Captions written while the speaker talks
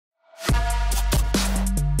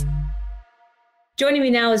Joining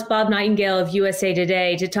me now is Bob Nightengale of USA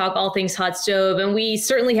Today to talk all things hot stove. And we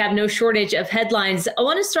certainly have no shortage of headlines. I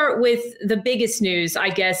want to start with the biggest news, I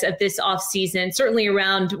guess, of this offseason, certainly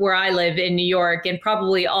around where I live in New York and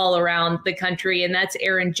probably all around the country, and that's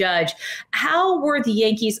Aaron Judge. How were the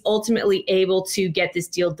Yankees ultimately able to get this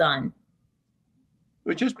deal done?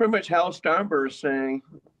 Which is pretty much Hal Steinbrenner saying,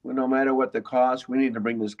 well, no matter what the cost, we need to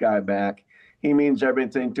bring this guy back. He means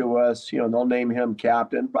everything to us. They'll name him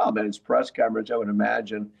captain, probably in his press coverage, I would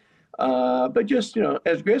imagine. But just,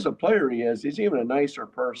 as great as a player he is, he's even a nicer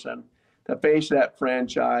person. The face of that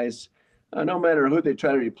franchise, no matter who they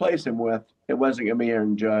try to replace him with, it wasn't going to be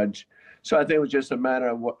Aaron Judge. So I think it was just a matter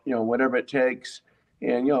of, whatever it takes.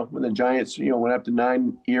 And, when the Giants, went up to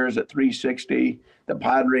 9 years at 360, the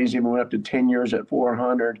Padres even went up to 10 years at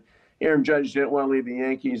 400. Aaron Judge didn't want to leave the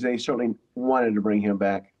Yankees. They certainly wanted to bring him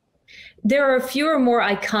back. There are fewer more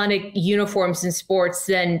iconic uniforms in sports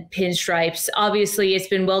than pinstripes. Obviously, it's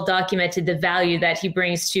been well documented the value that he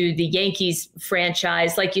brings to the Yankees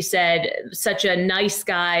franchise. Like you said, such a nice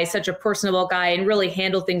guy, such a personable guy, and really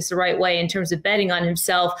handle things the right way in terms of betting on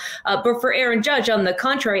himself. But for Aaron Judge, on the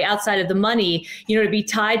contrary, outside of the money, to be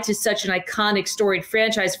tied to such an iconic, storied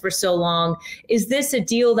franchise for so long, is this a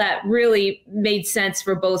deal that really made sense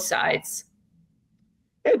for both sides?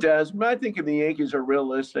 It does, but I think if the Yankees are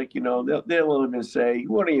realistic, they'll even say,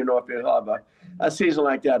 we don't even know if they'll have a season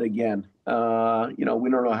like that again. We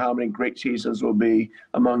don't know how many great seasons will be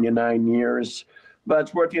among the 9 years, but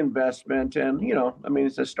it's worth the investment. And,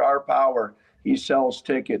 it's a star power. He sells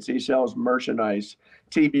tickets. He sells merchandise.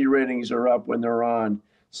 TV ratings are up when they're on.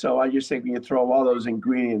 So I just think when you throw all those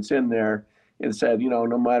ingredients in there and said, no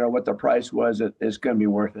matter what the price was, it's going to be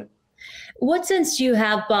worth it. What sense do you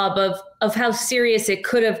have, Bob, of how serious it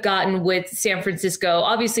could have gotten with San Francisco?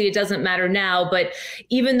 Obviously, it doesn't matter now, but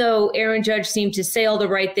even though Aaron Judge seemed to say all the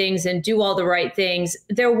right things and do all the right things,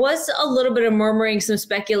 there was a little bit of murmuring, some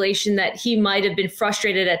speculation that he might have been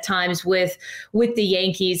frustrated at times with the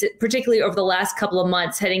Yankees, particularly over the last couple of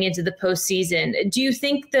months heading into the postseason. Do you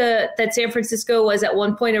think that San Francisco was at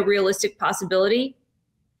one point a realistic possibility?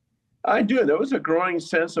 I do. There was a growing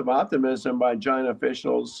sense of optimism by Giant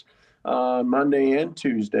officials Monday and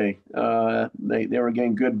Tuesday. They were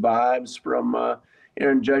getting good vibes from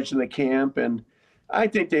Aaron Judge in the camp, and I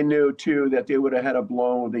think they knew too that they would have had a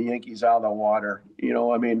blown the Yankees out of the water.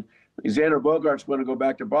 Xander Bogaerts want to go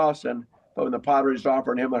back to Boston, but when the Padres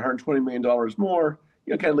offered him $120 million more,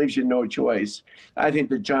 it kind of leaves you no choice. I think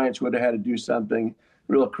the Giants would have had to do something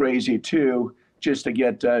real crazy too, just to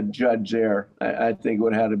get Judge there. I think it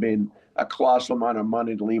would have had to be a colossal amount of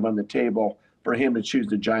money to leave on the table for him to choose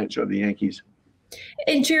the Giants or the Yankees.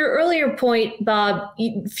 And to your earlier point, Bob,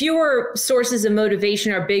 fewer sources of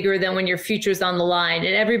motivation are bigger than when your future's on the line.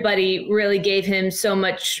 And everybody really gave him so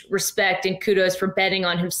much respect and kudos for betting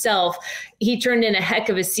on himself. He turned in a heck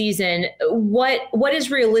of a season. What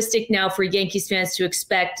is realistic now for Yankees fans to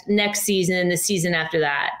expect next season and the season after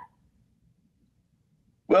that?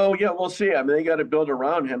 Well, yeah, we'll see. They got to build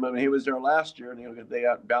around him. He was there last year, and they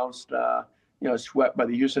got bounced, swept by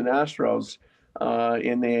the Houston Astros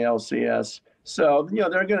in the ALCS. So,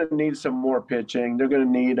 they're going to need some more pitching. They're going to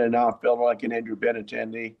need an outfielder like an Andrew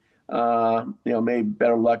Benintendi, maybe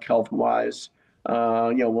better luck health-wise.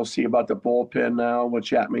 We'll see about the bullpen now with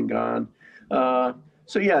Chapman gone. They're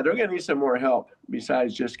going to need some more help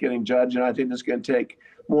besides just getting Judge, and I think it's going to take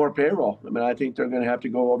more payroll. I think they're going to have to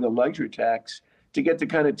go over the luxury tax to get the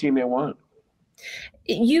kind of team they want.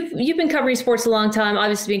 You've been covering sports a long time,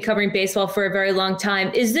 obviously been covering baseball for a very long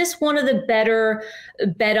time. Is this one of the better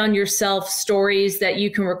bet on yourself stories that you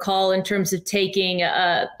can recall in terms of taking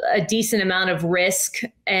a decent amount of risk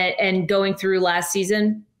and going through last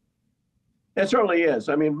season? It certainly is.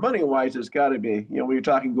 Money-wise, it's got to be. We were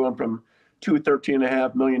talking going from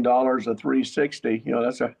 $13.5 million to $360.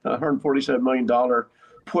 That's a $147 million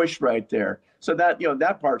push right there. So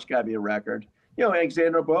that part's got to be a record.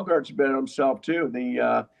 Xander Bogaerts bet on himself too.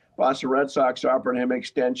 The Boston Red Sox offered him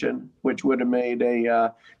extension, which would have made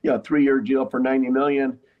a 3-year deal for $90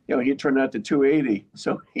 million. He turned out to $280.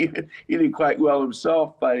 So he did quite well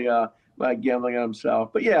himself by gambling on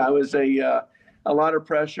himself. But yeah, it was a lot of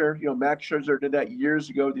pressure. Max Scherzer did that years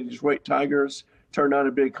ago. The Detroit Tigers turned out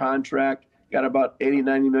a big contract, got about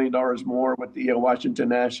 $80-90 million more with the Washington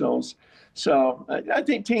Nationals. So I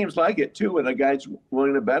think teams like it too, when a guy's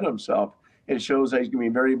willing to bet on himself. It shows that he's going to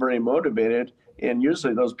be very, very motivated. And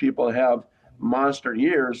usually those people have monster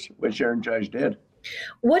years, which Aaron Judge did.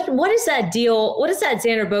 What is that deal? What does that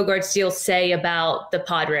Xander Bogaerts deal say about the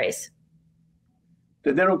Padres?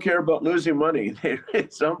 That they don't care about losing money.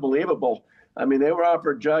 It's unbelievable. They were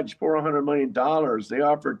offered Judge $400 million. They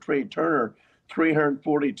offered Trey Turner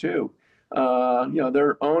 342.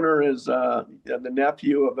 Their owner is the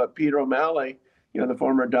nephew of Peter O'Malley, the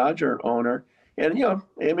former Dodger owner. And,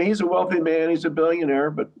 I mean, he's a wealthy man. He's a billionaire,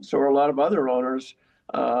 but so are a lot of other owners.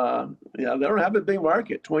 They don't have a big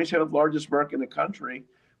market, 27th largest market in the country,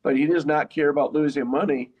 but he does not care about losing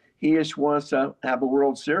money. He just wants to have a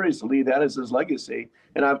World Series to leave that as his legacy.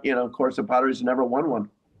 And, of course, the Padres never won one.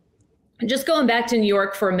 Just going back to New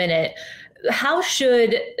York for a minute, how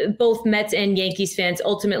should both Mets and Yankees fans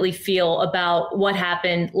ultimately feel about what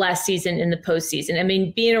happened last season in the postseason? I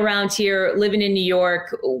mean, being around here, living in New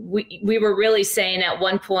York, we were really saying at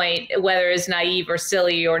one point, whether it's naive or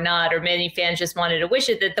silly or not, or many fans just wanted to wish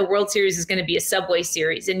it, that the World Series is going to be a Subway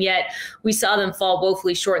Series. And yet we saw them fall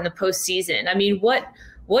woefully short in the postseason. I mean,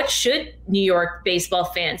 what should New York baseball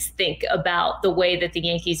fans think about the way that the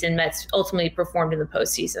Yankees and Mets ultimately performed in the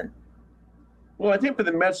postseason? Well, I think for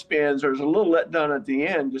the Mets fans, there's a little letdown at the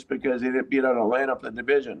end just because they didn't beat out Atlanta for the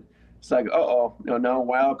division. It's like, now a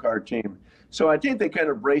wild card team. So I think they kind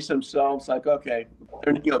of brace themselves, like, okay,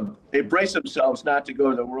 they brace themselves not to go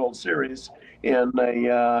to the World Series, and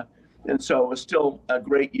so it was still a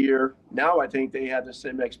great year. Now I think they had the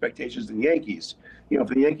same expectations as the Yankees. For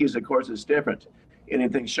the Yankees, of course, it's different.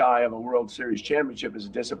 Anything shy of a World Series championship is a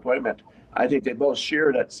disappointment. I think they both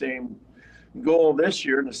share that same goal this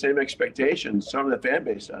year and the same expectations some of the fan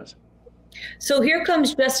base does. So here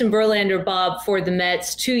comes Justin Verlander, Bob, for the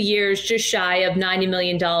Mets, 2 years, just shy of $90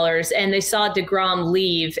 million, and they saw DeGrom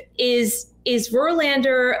leave. Is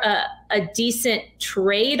Verlander a decent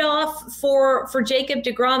trade-off for Jacob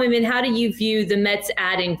DeGrom? I mean, how do you view the Mets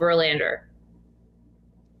adding Verlander?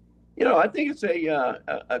 I think it's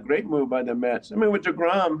a great move by the Mets. I mean, with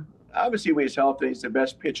DeGrom, obviously when he's healthy, he's the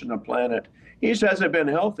best pitcher on the planet. He just hasn't been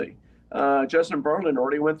healthy. Justin Verlander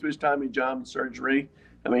already went through his Tommy John surgery.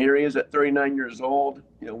 I mean, here he is at 39 years old,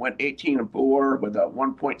 went 18-4 with a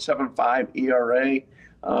 1.75 ERA.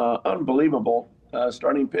 Unbelievable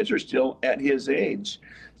starting pitcher still at his age.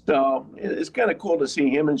 So it's kind of cool to see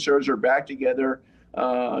him and Scherzer back together,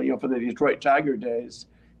 for the Detroit Tiger days.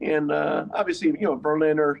 And obviously,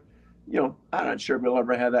 Verlander, I'm not sure if he'll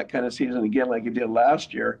ever have that kind of season again like he did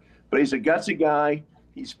last year. But he's a gutsy guy.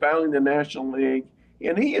 He's founding the National League.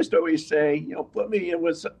 And he used to always say, put me in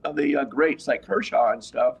with the greats like Kershaw and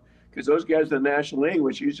stuff, because those guys in the National League,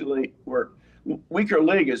 which usually were weaker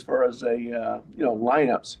league as far as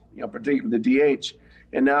lineups, particularly the DH.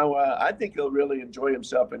 And now I think he'll really enjoy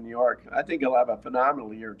himself in New York. I think he'll have a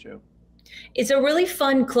phenomenal year too. It's a really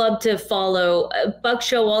fun club to follow. Buck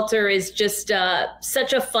Showalter is just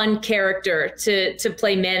such a fun character to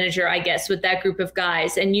play manager, I guess, with that group of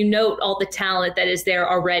guys. And you note all the talent that is there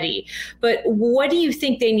already. But what do you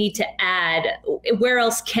think they need to add? Where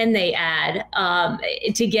else can they add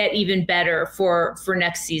to get even better for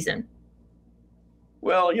next season?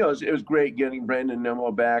 Well, it was great getting Brandon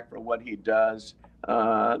Nimmo back for what he does.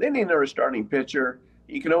 They need another starting pitcher.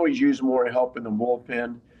 You can always use more help in the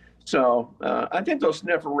bullpen. So I think they'll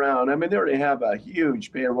sniff around. I mean, they already have a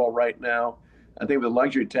huge payroll right now. I think with the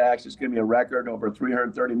luxury tax, it's going to be a record over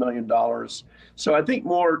 $330 million. So I think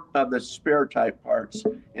more of the spare type parts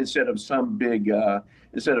instead of some big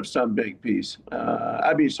piece.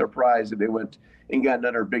 I'd be surprised if they went and got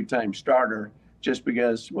another big time starter just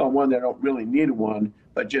because, well, one, they don't really need one,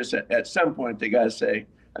 but just at some point they got to say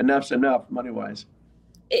enough's enough money wise.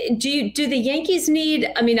 Do the Yankees need,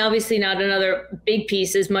 I mean, obviously not another big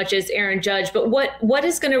piece as much as Aaron Judge, but what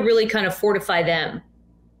is going to really kind of fortify them?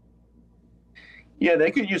 Yeah, they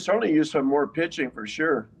could certainly use some more pitching for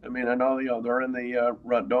sure. I mean, I know they're in the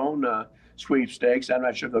Rondon sweepstakes. I'm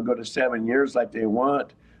not sure they'll go to 7 years like they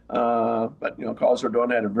want. But Carlos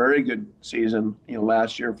Rodon had a very good season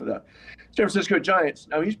last year for the San Francisco Giants.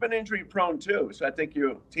 Now he's been injury prone too, so I think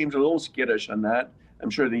your team's a little skittish on that. I'm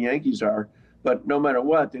sure the Yankees are. But no matter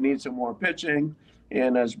what, they need some more pitching.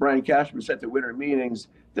 And as Brian Cashman said at the winter meetings,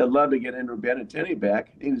 they'd love to get Andrew Benintendi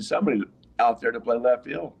back. They needed somebody out there to play left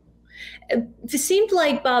field. It seemed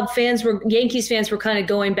like, Bob, Yankees fans were kind of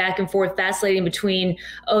going back and forth, vacillating between,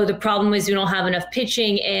 oh, the problem is we don't have enough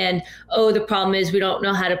pitching, and, oh, the problem is we don't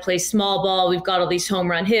know how to play small ball. We've got all these home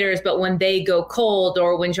run hitters, but when they go cold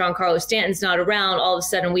or when Giancarlo Stanton's not around, all of a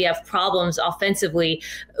sudden we have problems offensively.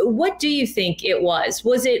 What do you think it was?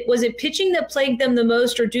 Was it pitching that plagued them the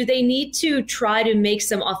most, or do they need to try to make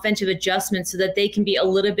some offensive adjustments so that they can be a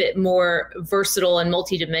little bit more versatile and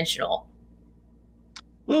multidimensional?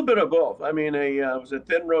 A little bit of both. I mean, it was a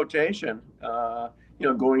thin rotation,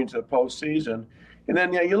 going into the postseason. And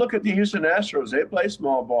then you look at the Houston Astros, they play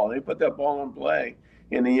small ball. They put that ball in play.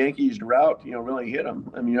 And the Yankees drought, really hit them.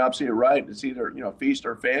 I mean, you're absolutely right. It's either, feast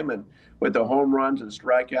or famine with the home runs and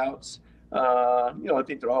strikeouts. I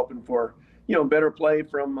think they're hoping for, better play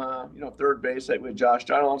from, third base like with Josh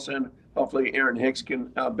Donaldson. Hopefully Aaron Hicks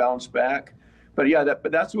can bounce back. But yeah,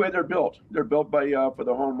 but that's the way they're built. They're built for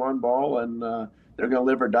the home run ball, and they're going to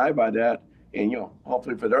live or die by that. And,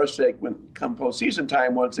 hopefully for their sake, when come postseason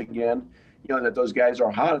time once again, that those guys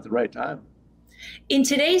are hot at the right time. In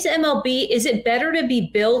today's MLB, is it better to be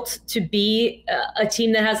built to be a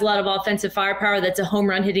team that has a lot of offensive firepower, that's a home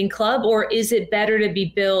run hitting club, or is it better to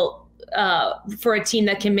be built for a team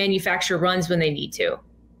that can manufacture runs when they need to?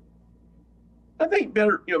 I think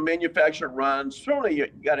better, manufacture runs. Certainly, you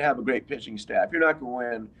got to have a great pitching staff. You're not going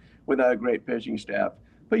to win without a great pitching staff.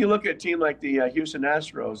 But you look at a team like the Houston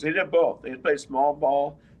Astros. They did both. They played small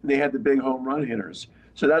ball, and they had the big home run hitters.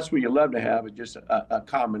 So that's what you love to have, is just a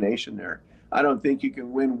combination there. I don't think you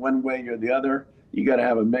can win one way or the other. You got to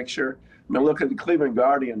have a mixture. I mean, look at the Cleveland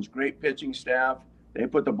Guardians, great pitching staff. They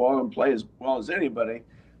put the ball in play as well as anybody.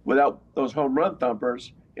 Without those home run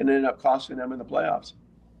thumpers, it ended up costing them in the playoffs.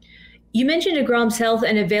 You mentioned DeGrom's health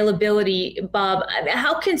and availability, Bob.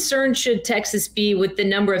 How concerned should Texas be with the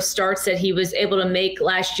number of starts that he was able to make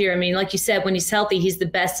last year? I mean, like you said, when he's healthy, he's the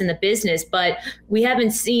best in the business, but we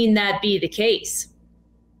haven't seen that be the case.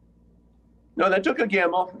 No, that took a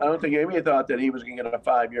gamble. I don't think anybody thought that he was going to get a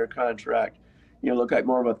 5-year contract. Look like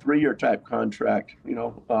more of a 3-year type contract,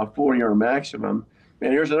 4-year maximum.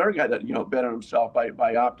 And here's another guy that, bet on himself by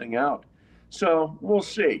opting out. So we'll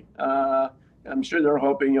see. I'm sure they're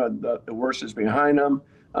hoping, the worst is behind them.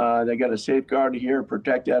 They got a safeguard here,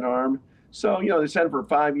 protect that arm. So, they said for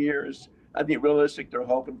 5 years. I think realistic, they're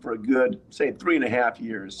hoping for a good, say, 3.5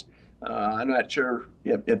 years. I'm not sure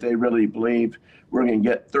if they really believe we're going to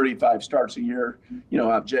get 35 starts a year,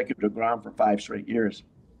 out Jacob DeGrom for 5 straight years.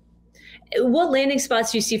 What landing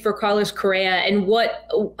spots do you see for Carlos Correa, and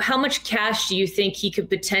how much cash do you think he could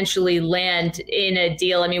potentially land in a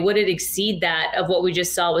deal? I mean, would it exceed that of what we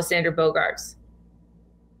just saw with Xander Bogaerts?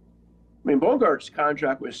 I mean, Bogaerts'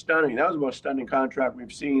 contract was stunning. That was the most stunning contract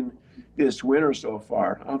we've seen this winter so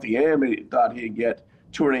far. I don't think anybody thought he'd get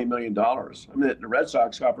 $208 million. I mean, the Red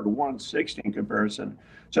Sox offered $160 in comparison.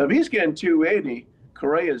 So if he's getting $280,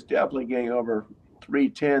 Correa is definitely getting over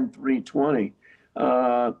 $310, $320.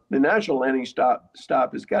 The national landing stop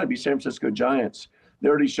has got to be San Francisco Giants. They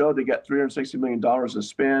already showed they got $360 million to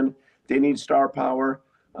spend. They need star power.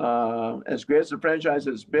 As great as the franchise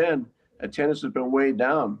has been, attendance has been way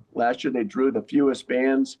down. Last year, they drew the fewest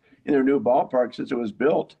fans in their new ballpark since it was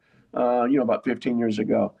built, about 15 years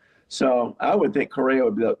ago. So I would think Correa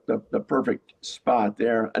would be the perfect spot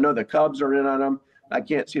there. I know the Cubs are in on him. I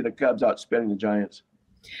can't see the Cubs outspending the Giants.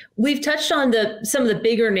 We've touched on some of the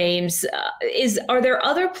bigger names. Are there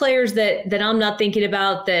other players that I'm not thinking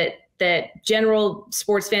about that general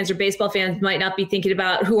sports fans or baseball fans might not be thinking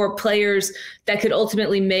about, who are players that could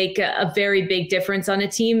ultimately make a very big difference on a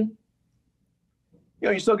team?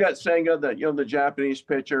 You still got Senga, the Japanese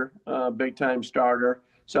pitcher, big time starter.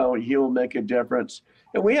 So he'll make a difference.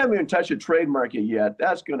 And we haven't even touched the trade market yet.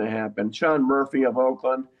 That's going to happen. Sean Murphy of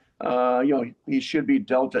Oakland, he should be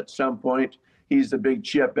dealt at some point. He's the big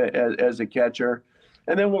chip as a catcher.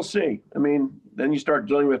 And then we'll see. I mean, then you start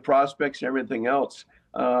dealing with prospects and everything else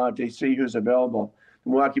to see who's available.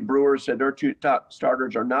 The Milwaukee Brewers said their 2 top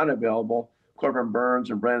starters are not available, Corbin Burns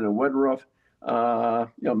and Brandon Woodruff.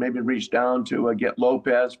 Maybe reach down to get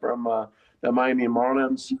Lopez from the Miami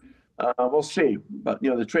Marlins. We'll see. But,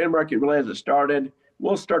 the trade market really hasn't started.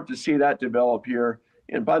 We'll start to see that develop here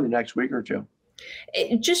in probably the next week or two.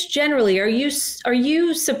 Just generally, are you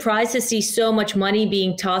surprised to see so much money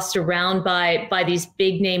being tossed around by these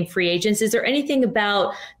big name free agents? Is there anything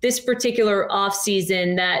about this particular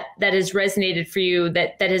offseason that has resonated for you,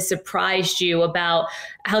 that has surprised you about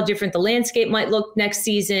how different the landscape might look next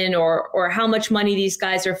season, or how much money these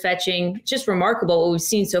guys are fetching? Just remarkable what we've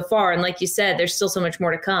seen so far. And like you said, there's still so much more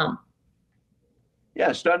to come.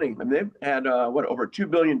 Yeah, stunning. I mean, they've had over $2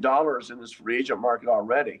 billion in this free agent market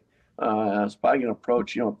already. It's probably going to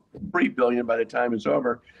approach, $3 billion by the time it's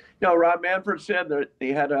over. Rob Manfred said that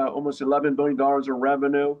they had almost $11 billion of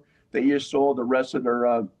revenue. They just sold the rest of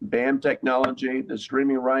their BAM technology, the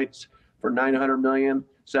streaming rights, for $900 million.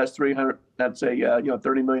 So that's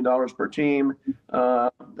 $30 million per team.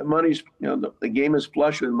 The money's, the game is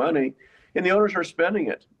flush with money, and the owners are spending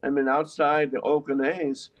it. I mean, outside the Oakland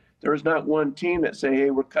A's, there's not one team that say,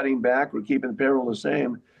 hey, we're cutting back, we're keeping the payroll the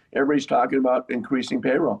same. Everybody's talking about increasing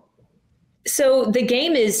payroll. So the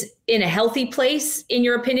game is in a healthy place, in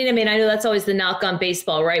your opinion? I mean, I know that's always the knock on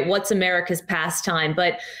baseball, right? What's America's pastime?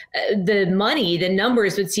 But the money, the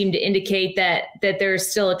numbers would seem to indicate that there's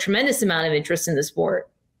still a tremendous amount of interest in the sport.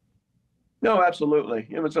 No, absolutely.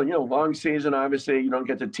 It's a long season. Obviously, you don't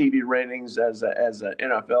get the TV ratings as a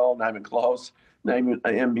NFL, not even close, not even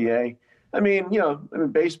an NBA.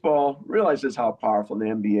 Baseball realizes how powerful the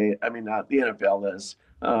NBA. Not the NFL is.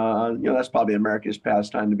 That's probably America's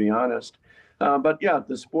pastime, to be honest. But yeah,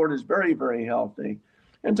 the sport is very, very healthy.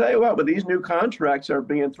 And tell you what, with these new contracts that are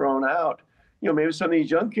being thrown out, maybe some of these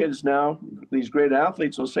young kids now, these great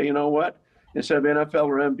athletes, will say, you know what, instead of NFL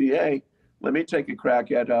or NBA, let me take a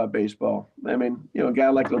crack at baseball. A guy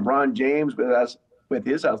like LeBron James with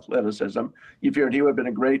his athleticism, you figured he would have been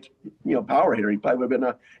a great, power hitter. He probably would have been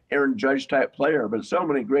an Aaron Judge type player. But so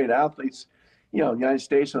many great athletes, United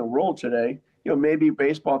States and the world today, maybe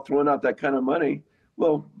baseball throwing out that kind of money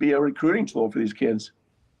will be a recruiting tool for these kids.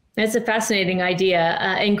 It's a fascinating idea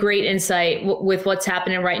and great insight with what's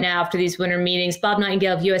happening right now after these winter meetings. Bob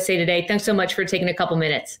Nightengale of USA Today, thanks so much for taking a couple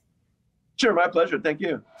minutes. Sure, my pleasure. Thank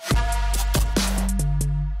you.